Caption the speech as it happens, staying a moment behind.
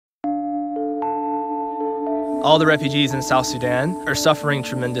All the refugees in South Sudan are suffering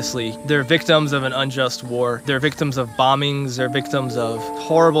tremendously. They're victims of an unjust war. They're victims of bombings. They're victims of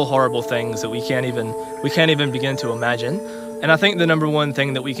horrible, horrible things that we can't even begin to imagine. And I think the number one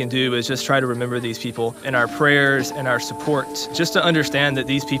thing that we can do is just try to remember these people in our prayers and our support, just to understand that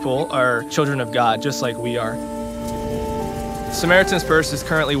these people are children of God, just like we are. Samaritan's Purse is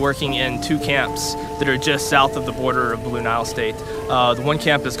currently working in 2 camps that are just south of the border of Blue Nile State. The one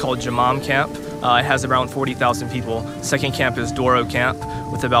camp is called Jamam Camp. It has around 40,000 people. The second camp is Doro Camp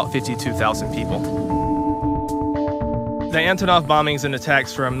with about 52,000 people. The Antonov bombings and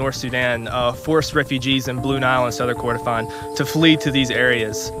attacks from North Sudan forced refugees in Blue Nile and Southern Kordofan to flee to these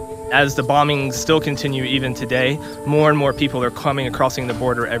areas. As the bombings still continue even today, more and more people are crossing the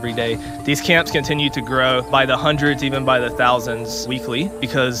border every day. These camps continue to grow by the hundreds, even by the thousands weekly,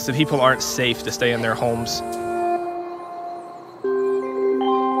 because the people aren't safe to stay in their homes.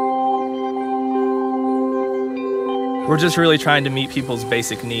 We're just really trying to meet people's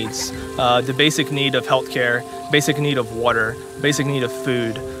basic needs. The basic need of healthcare, basic need of water, basic need of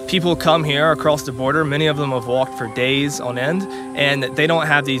food. People come here across the border, many of them have walked for days on end, and they don't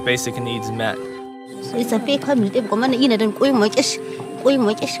have these basic needs met.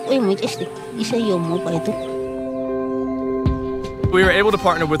 We were able to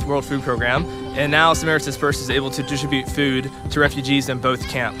partner with World Food Program, and now Samaritan's Purse is able to distribute food to refugees in both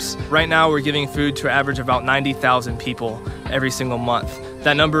camps. Right now we're giving food to an average of about 90,000 people every single month.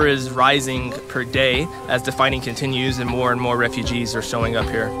 That number is rising per day as the fighting continues and more refugees are showing up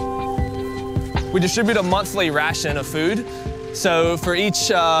here. We distribute a monthly ration of food. So for each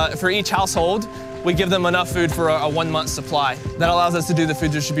household, we give them enough food for a 1-month supply. That allows us to do the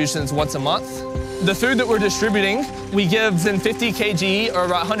food distributions once a month. The food that we're distributing, we give in 50 kg or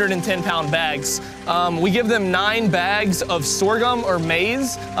about 110-pound bags. We give them 9 bags of sorghum or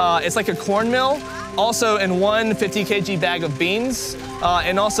maize. It's like a corn meal. Also in 1 50 kg bag of beans,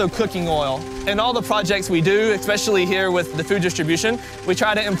 and also cooking oil. In all the projects we do, especially here with the food distribution, we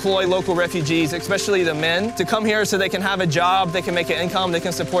try to employ local refugees, especially the men, to come here so they can have a job, they can make an income, they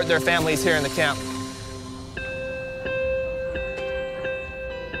can support their families here in the camp.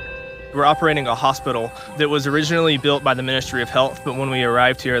 We're operating a hospital that was originally built by the Ministry of Health, but when we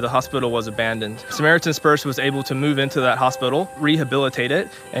arrived here, the hospital was abandoned. Samaritan's Purse was able to move into that hospital, rehabilitate it,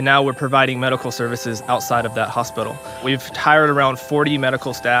 and now we're providing medical services outside of that hospital. We've hired around 40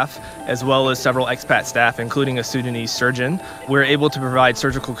 medical staff, as well as several expat staff, including a Sudanese surgeon. We're able to provide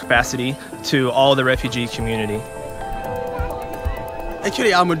surgical capacity to all the refugee community.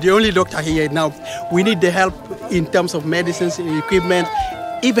 Actually, I'm the only doctor here now. We need the help in terms of medicines, equipment,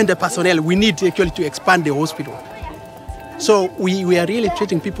 even the personnel. We need actually to expand the hospital. So we are really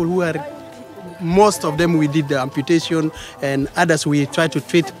treating people who are, most of them we did the amputation, and others we try to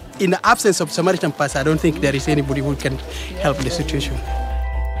treat. In the absence of Samaritan Purse, I don't think there is anybody who can help the situation.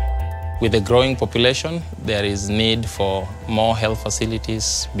 With the growing population, there is need for more health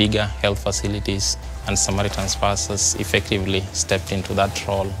facilities, bigger health facilities, and Samaritan's Purse has effectively stepped into that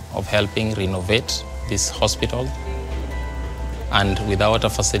role of helping renovate this hospital. And without a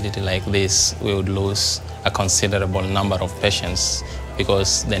facility like this, we would lose a considerable number of patients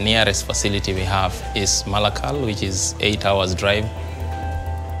because the nearest facility we have is Malakal, which is 8 hours drive.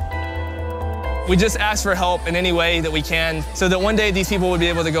 We just ask for help in any way that we can so that one day these people would be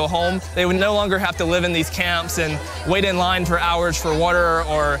able to go home. They would no longer have to live in these camps and wait in line for hours for water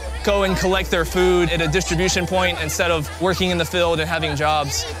or go and collect their food at a distribution point instead of working in the field and having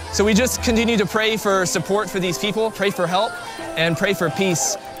jobs. So we just continue to pray for support for these people, pray for help, and pray for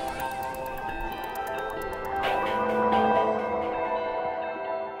peace.